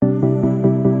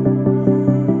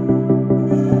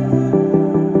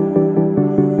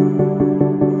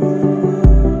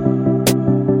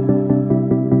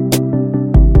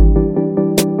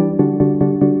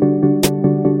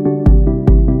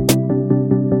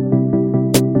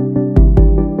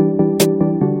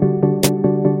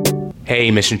Hey,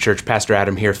 Mission Church, Pastor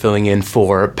Adam here, filling in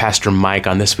for Pastor Mike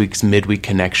on this week's Midweek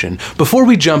Connection. Before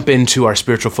we jump into our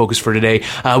spiritual focus for today,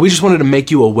 we just wanted to make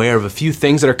you aware of a few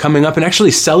things that are coming up and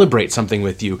actually celebrate something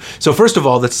with you. So first of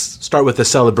all, let's start with the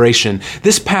celebration.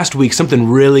 This past week, something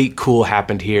really cool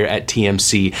happened here at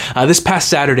TMC. This past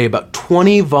Saturday, about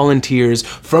 20 volunteers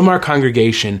from our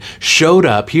congregation showed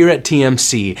up here at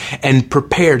TMC and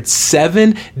prepared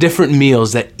 7 different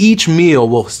meals that each meal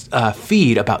will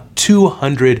feed about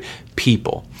 200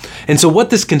 people. And so what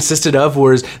this consisted of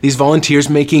was these volunteers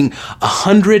making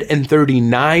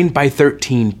 139 by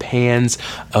 13 pans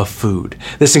of food.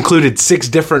 This included 6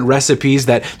 different recipes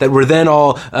that were then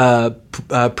all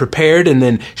prepared and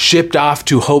then shipped off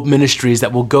to Hope Ministries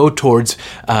that will go towards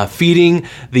feeding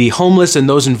the homeless and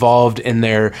those involved in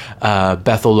their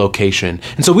Bethel location.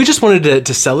 And so we just wanted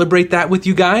to celebrate that with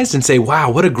you guys and say, wow,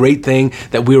 what a great thing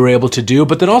that we were able to do,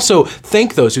 but then also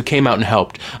thank those who came out and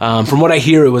helped. From what I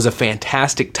hear, it was a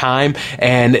fantastic time,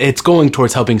 and it's going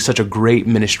towards helping such a great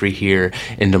ministry here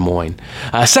in Des Moines.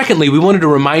 Secondly, we wanted to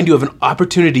remind you of an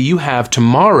opportunity you have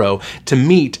tomorrow to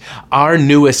meet our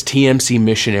newest TMC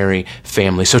missionary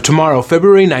family. So tomorrow,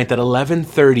 February 9th at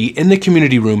 11:30 in the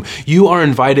community room, you are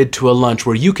invited to a lunch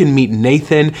where you can meet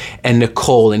Nathan and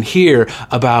Nicole and hear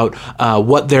about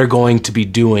what they're going to be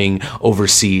doing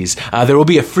overseas. There will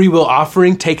be a free will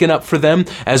offering taken up for them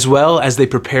as well as they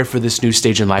prepare for this new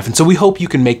stage in life. And so we hope you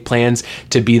can make plans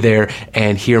to be there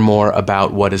and hear more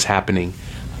about what is happening.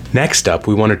 Next up,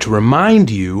 we wanted to remind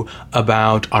you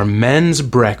about our men's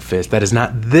breakfast. That is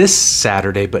not this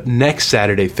Saturday, but next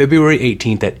Saturday, February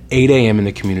 18th at 8 a.m. in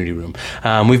the community room.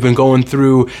 We've been going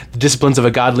through the disciplines of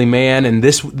a godly man, and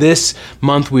this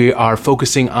month we are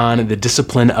focusing on the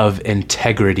discipline of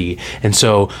integrity. And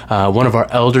so one of our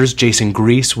elders, Jason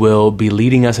Grease, will be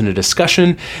leading us in a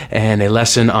discussion and a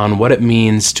lesson on what it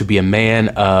means to be a man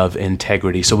of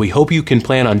integrity. So we hope you can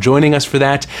plan on joining us for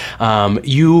that.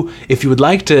 If you would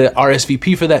like to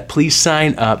RSVP for that, please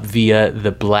sign up via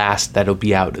the blast that'll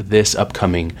be out this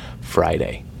upcoming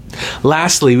Friday.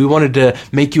 Lastly, we wanted to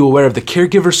make you aware of the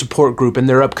Caregiver Support Group and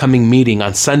their upcoming meeting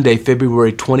on Sunday,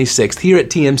 February 26th, here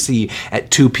at TMC at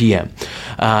 2 p.m.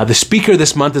 The speaker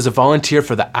this month is a volunteer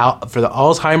for the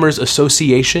Alzheimer's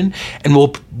Association and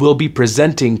will be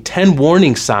presenting 10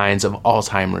 warning signs of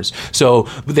Alzheimer's. So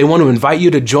they want to invite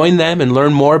you to join them and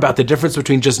learn more about the difference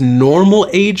between just normal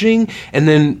aging and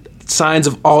then signs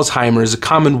of Alzheimer's,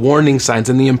 common warning signs,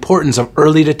 and the importance of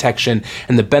early detection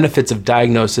and the benefits of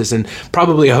diagnosis, and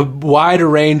probably a wider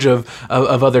range of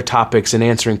other topics and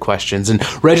answering questions. And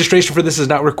registration for this is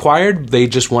not required. They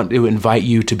just want to invite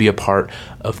you to be a part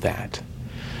of that.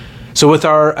 So with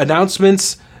our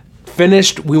announcements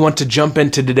finished, we want to jump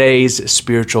into today's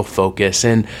spiritual focus.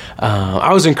 And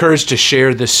I was encouraged to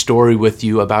share this story with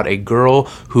you about a girl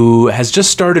who has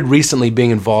just started recently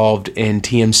being involved in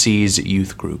TMC's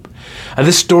youth group.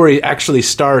 This story actually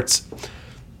starts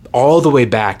all the way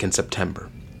back in September.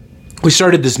 We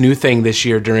started this new thing this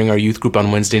year during our youth group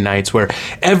on Wednesday nights where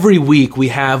every week we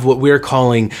have what we're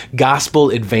calling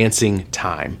gospel advancing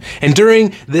time. And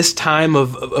during this time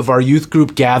of our youth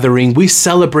group gathering, we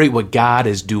celebrate what God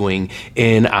is doing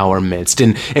in our midst.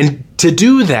 And to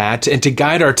do that and to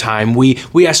guide our time,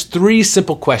 we ask 3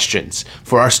 simple questions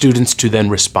for our students to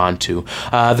then respond to.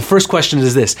 The first question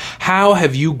is this: how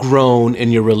have you grown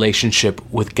in your relationship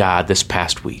with God this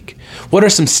past week? What are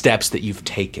some steps that you've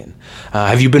taken?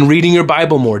 Have you been reading your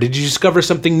Bible more? Did you discover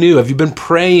something new? Have you been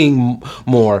praying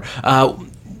more?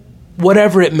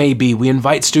 Whatever it may be, we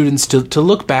invite students to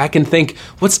look back and think,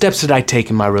 what steps did I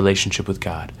take in my relationship with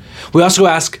God? We also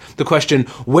ask the question,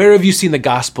 where have you seen the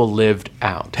gospel lived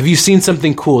out? Have you seen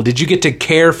something cool? Did you get to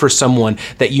care for someone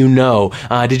that you know?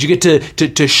 Did you get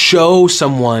to show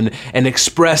someone and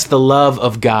express the love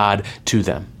of God to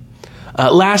them?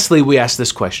 Lastly, we ask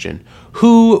this question: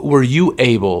 who were you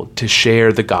able to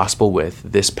share the gospel with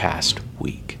this past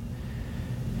week?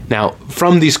 Now,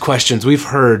 from these questions, we've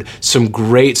heard some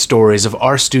great stories of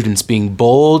our students being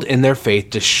bold in their faith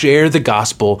to share the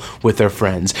gospel with their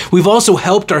friends. We've also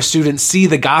helped our students see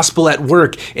the gospel at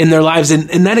work in their lives, and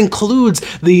that includes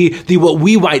the what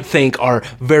we might think are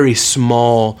very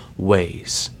small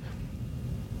ways.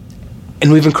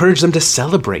 And we've encouraged them to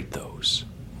celebrate those.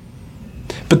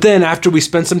 But then after we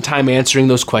spend some time answering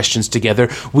those questions together,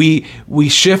 we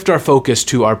shift our focus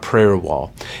to our prayer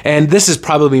wall. And this is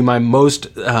probably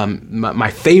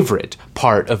my favorite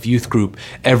part of youth group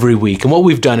every week. And what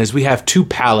we've done is we have two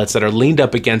pallets that are leaned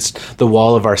up against the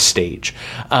wall of our stage.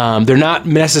 They're not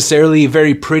necessarily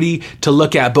very pretty to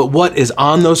look at, but what is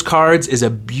on those cards is a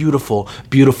beautiful,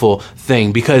 beautiful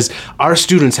thing, because our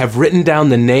students have written down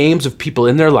the names of people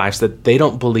in their lives that they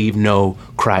don't believe know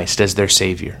Christ as their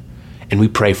Savior. And we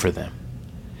pray for them.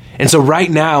 And so right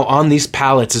now on these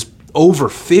pallets is over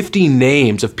 50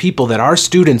 names of people that our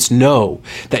students know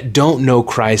that don't know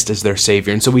Christ as their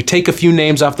Savior. And so we take a few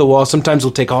names off the wall. Sometimes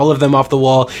we'll take all of them off the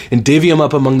wall and divvy them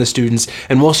up among the students.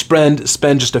 And we'll spend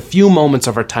just a few moments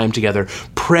of our time together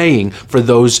praying for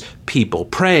those people,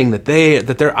 praying that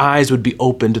their eyes would be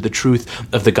open to the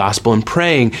truth of the gospel, and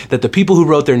praying that the people who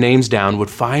wrote their names down would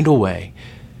find a way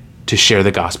to share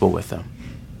the gospel with them.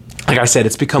 Like I said,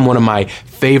 it's become one of my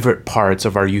favorite parts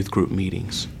of our youth group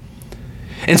meetings.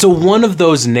 And so one of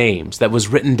those names that was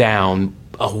written down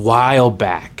a while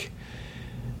back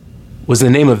was the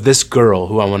name of this girl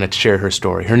who I want to share her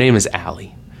story. Her name is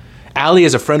Allie. Allie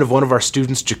is a friend of one of our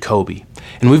students, Jacoby,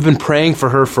 and we've been praying for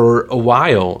her for a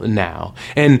while now.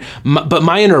 But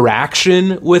my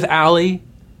interaction with Allie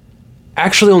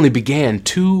actually only began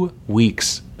 2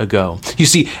 weeks ago. You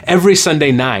see, every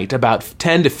Sunday night, about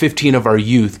 10 to 15 of our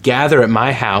youth gather at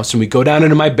my house, and we go down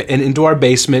into our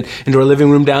basement, into our living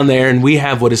room down there, and we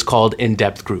have what is called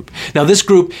in-depth group. Now, this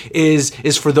group is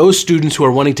for those students who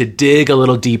are wanting to dig a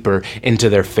little deeper into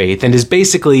their faith, and is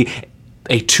basically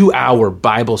a 2-hour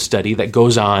Bible study that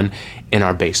goes on in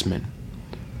our basement.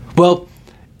 Well,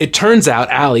 it turns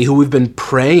out Allie, who we've been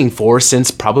praying for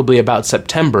since probably about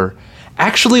September,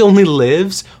 actually only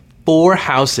lives 4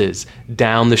 houses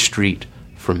down the street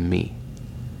from me.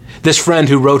 This friend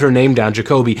who wrote her name down,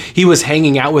 Jacoby, he was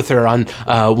hanging out with her on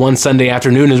one Sunday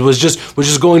afternoon and was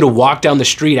just going to walk down the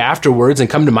street afterwards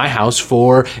and come to my house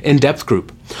for in-depth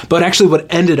group. But actually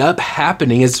what ended up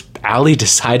happening is Allie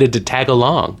decided to tag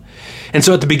along. And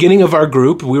so at the beginning of our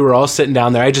group, we were all sitting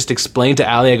down there. I just explained to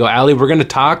Allie, I go, Allie, we're going to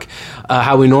talk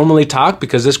how we normally talk,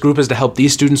 because this group is to help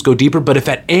these students go deeper. But if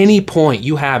at any point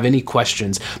you have any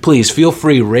questions, please feel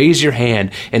free, raise your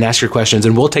hand and ask your questions,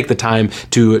 and we'll take the time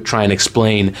to try and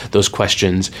explain those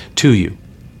questions to you.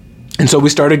 And so we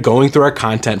started going through our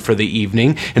content for the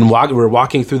evening, and we were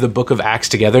walking through the book of Acts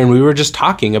together, and we were just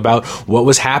talking about what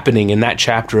was happening in that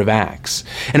chapter of Acts.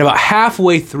 And about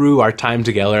halfway through our time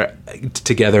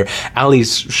together, Allie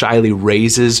shyly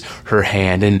raises her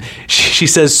hand, and she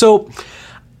says, "So,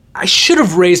 I should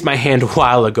have raised my hand a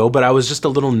while ago, but I was just a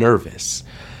little nervous.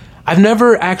 I've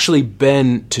never actually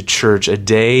been to church a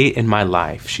day in my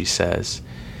life," she says.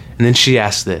 And then she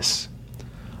asks this: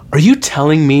 "Are you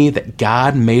telling me that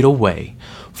God made a way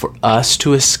for us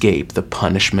to escape the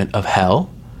punishment of hell?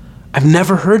 I've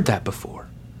never heard that before."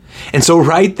 And so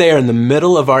right there in the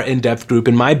middle of our in-depth group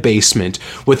in my basement,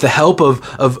 with the help of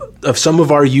some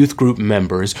of our youth group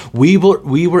members, we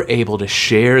were able to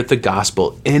share the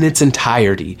gospel in its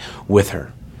entirety with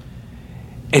her.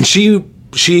 And she,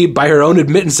 by her own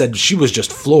admittance, said she was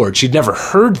just floored. She'd never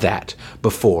heard that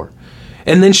before.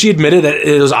 And then she admitted that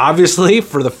it was obviously,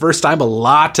 for the first time, a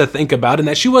lot to think about, and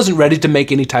that she wasn't ready to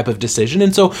make any type of decision.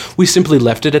 And so we simply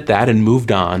left it at that and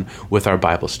moved on with our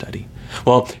Bible study.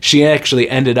 Well, she actually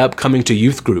ended up coming to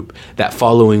youth group that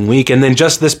following week. And then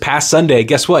just this past Sunday,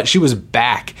 guess what? She was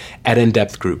back at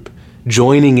in-depth group,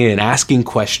 joining in, asking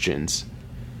questions.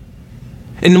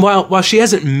 And while she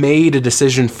hasn't made a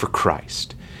decision for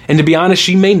Christ, and to be honest,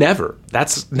 she may never.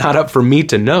 That's not up for me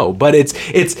to know. But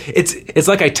it's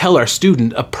like I tell our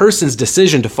student, a person's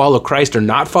decision to follow Christ or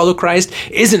not follow Christ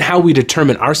isn't how we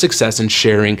determine our success in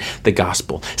sharing the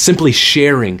gospel. Simply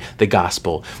sharing the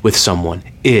gospel with someone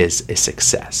is a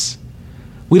success.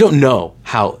 We don't know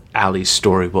how Allie's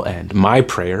story will end. My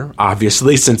prayer,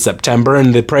 obviously, since September,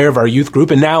 and the prayer of our youth group,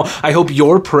 and now I hope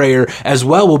your prayer as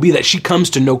well, will be that she comes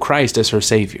to know Christ as her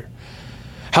Savior.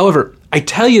 However, I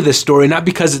tell you this story not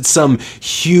because it's some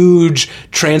huge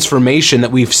transformation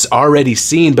that we've already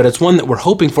seen, but it's one that we're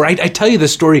hoping for. I tell you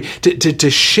this story to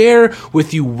share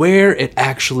with you where it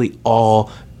actually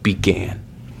all began.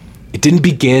 It didn't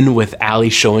begin with Allie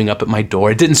showing up at my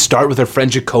door. It didn't start with her friend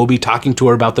Jacoby talking to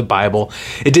her about the Bible.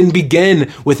 It didn't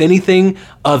begin with anything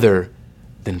other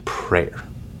than prayer.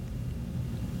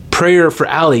 Prayer for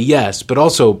Allie, yes, but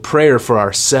also prayer for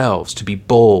ourselves to be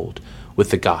bold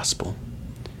with the gospel.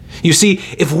 You see,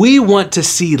 if we want to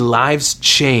see lives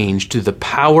change through the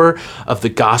power of the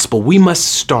gospel, we must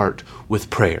start with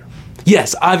prayer.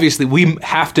 Yes, obviously, we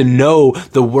have to know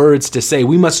the words to say.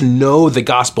 We must know the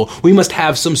gospel. We must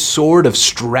have some sort of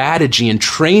strategy, and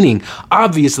training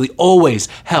obviously always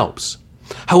helps.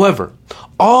 However,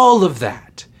 all of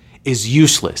that is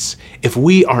useless if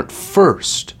we aren't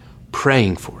first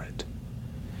praying for it.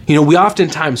 We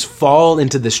oftentimes fall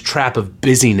into this trap of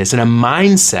busyness and a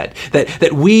mindset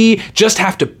that we just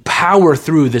have to power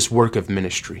through this work of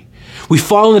ministry. We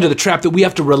fall into the trap that we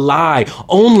have to rely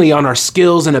only on our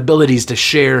skills and abilities to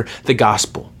share the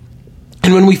gospel.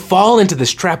 And when we fall into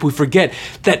this trap, we forget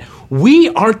that we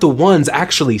aren't the ones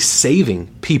actually saving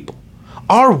people.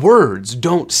 Our words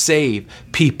don't save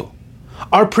people.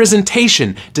 Our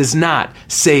presentation does not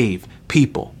save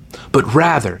people. But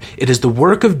rather, it is the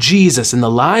work of Jesus in the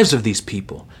lives of these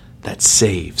people that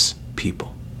saves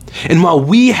people. And while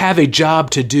we have a job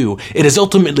to do, it is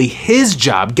ultimately His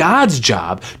job, God's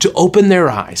job, to open their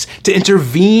eyes, to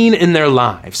intervene in their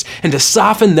lives, and to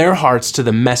soften their hearts to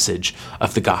the message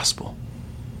of the gospel.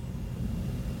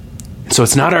 So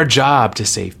it's not our job to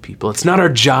save people. It's not our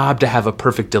job to have a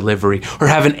perfect delivery or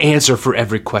have an answer for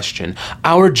every question.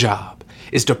 Our job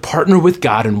is to partner with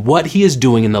God in what He is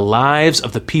doing in the lives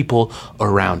of the people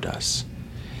around us.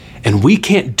 And we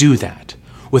can't do that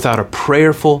without a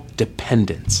prayerful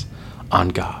dependence on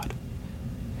God.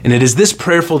 And it is this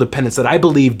prayerful dependence that I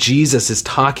believe Jesus is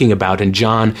talking about in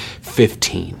John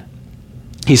 15.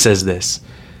 He says this,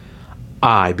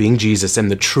 "I, being Jesus, am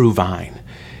the true vine,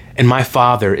 and my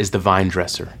Father is the vine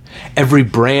dresser. Every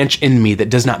branch in me that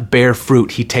does not bear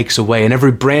fruit, He takes away, and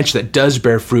every branch that does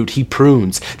bear fruit, He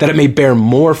prunes, that it may bear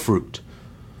more fruit.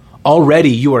 Already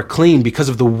you are clean because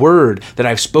of the word that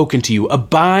I've spoken to you.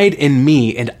 Abide in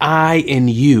me, and I in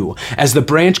you, as the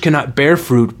branch cannot bear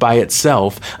fruit by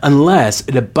itself unless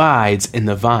it abides in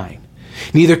the vine.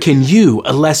 Neither can you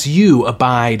unless you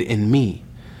abide in me.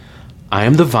 I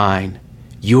am the vine,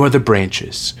 you are the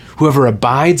branches. Whoever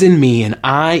abides in me and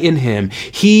I in him,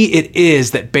 he it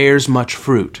is that bears much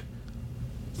fruit.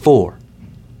 For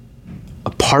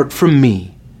apart from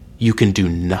me, you can do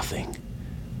nothing."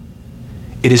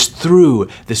 It is through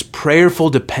this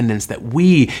prayerful dependence that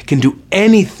we can do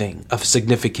anything of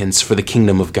significance for the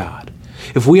kingdom of God.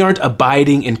 If we aren't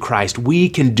abiding in Christ, we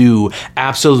can do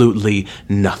absolutely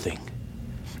nothing.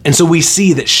 And so we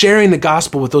see that sharing the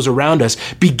gospel with those around us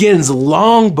begins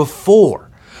long before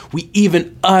we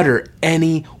even utter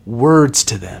any words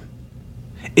to them.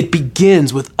 It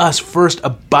begins with us first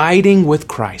abiding with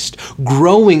Christ,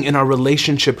 growing in our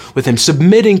relationship with Him,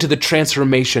 submitting to the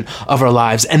transformation of our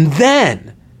lives, and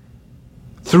then,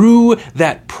 through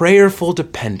that prayerful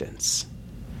dependence,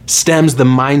 stems the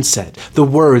mindset, the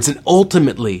words, and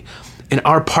ultimately in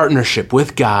our partnership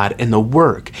with God and the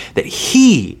work that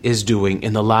He is doing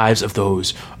in the lives of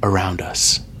those around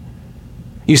us.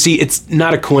 You see, it's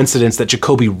not a coincidence that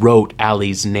Jacoby wrote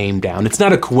Allie's name down. It's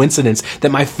not a coincidence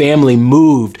that my family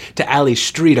moved to Alley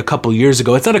Street a couple years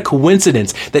ago. It's not a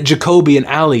coincidence that Jacoby and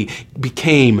Allie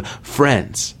became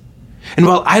friends. And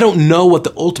while I don't know what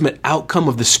the ultimate outcome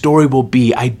of the story will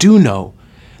be, I do know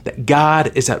that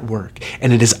God is at work,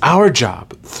 and it is our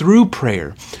job, through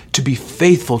prayer, to be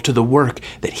faithful to the work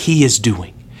that He is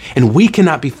doing. And we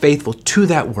cannot be faithful to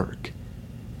that work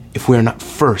if we are not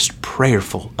first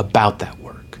prayerful about that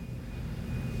work.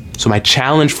 So my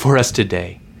challenge for us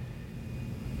today,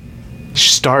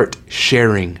 start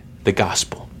sharing the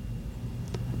gospel.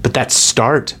 But that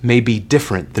start may be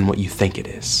different than what you think it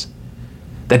is.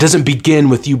 That doesn't begin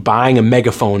with you buying a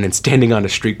megaphone and standing on a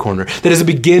street corner. That doesn't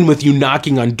begin with you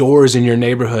knocking on doors in your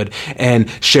neighborhood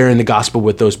and sharing the gospel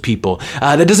with those people.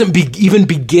 That doesn't even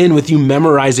begin with you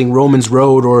memorizing Romans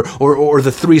Road or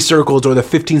the 3 circles or the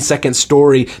 15-second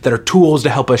story that are tools to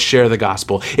help us share the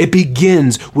gospel. It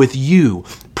begins with you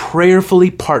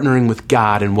prayerfully partnering with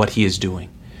God in what He is doing.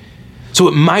 So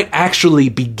it might actually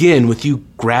begin with you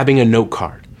grabbing a note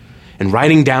card and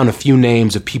writing down a few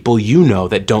names of people you know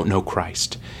that don't know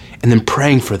Christ, and then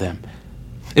praying for them.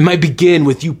 It might begin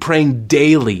with you praying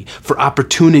daily for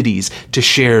opportunities to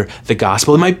share the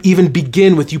gospel. It might even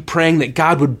begin with you praying that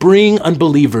God would bring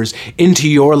unbelievers into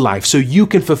your life so you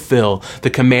can fulfill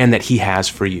the command that He has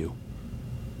for you.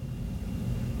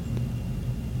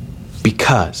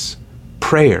 Because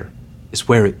prayer is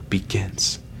where it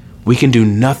begins. We can do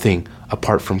nothing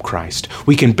apart from Christ.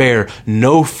 We can bear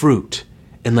no fruit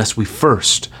unless we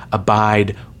first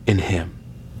abide in Him.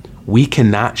 We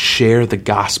cannot share the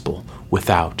gospel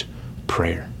without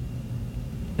prayer.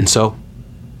 And so,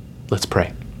 let's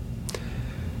pray.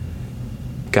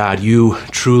 God, You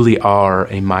truly are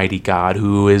a mighty God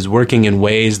who is working in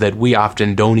ways that we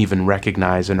often don't even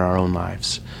recognize in our own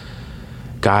lives.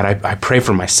 God, I pray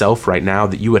for myself right now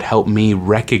that You would help me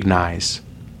recognize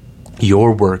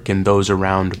your work in those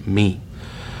around me.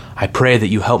 I pray that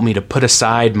you help me to put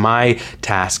aside my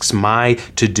tasks, my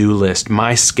to-do list,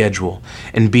 my schedule,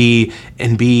 and be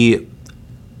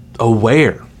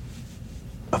aware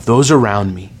of those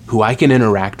around me who I can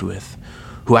interact with,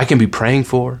 who I can be praying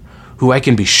for, who I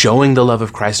can be showing the love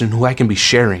of Christ, and who I can be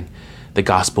sharing the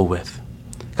gospel with.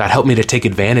 God, help me to take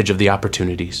advantage of the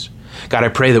opportunities. God, I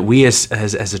pray that we as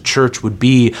a church would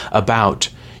be about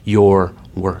your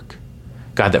work.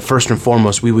 God, that first and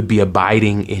foremost, we would be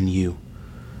abiding in you,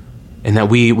 and that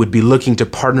we would be looking to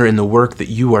partner in the work that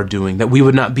you are doing, that we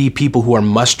would not be people who are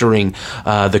mustering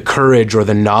the courage or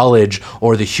the knowledge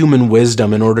or the human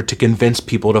wisdom in order to convince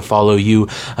people to follow you,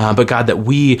 but God, that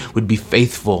we would be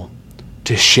faithful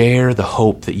to share the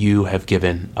hope that you have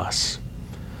given us.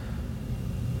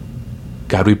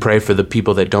 God, we pray for the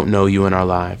people that don't know you in our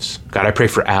lives. God, I pray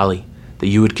for Allie, that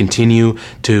you would continue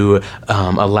to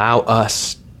allow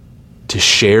us to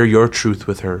share your truth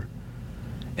with her.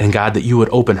 And God, that you would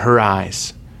open her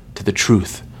eyes to the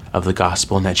truth of the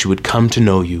gospel, and that she would come to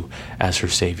know you as her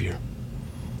Savior.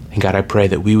 And God, I pray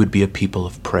that we would be a people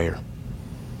of prayer,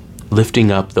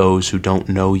 lifting up those who don't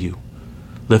know you,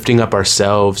 lifting up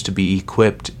ourselves to be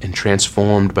equipped and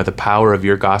transformed by the power of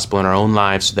your gospel in our own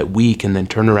lives, so that we can then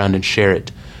turn around and share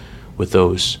it with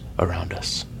those around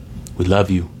us. We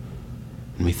love you,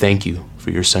 and we thank you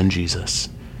for your Son, Jesus.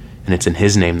 And it's in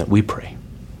his name that we pray.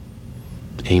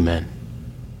 Amen.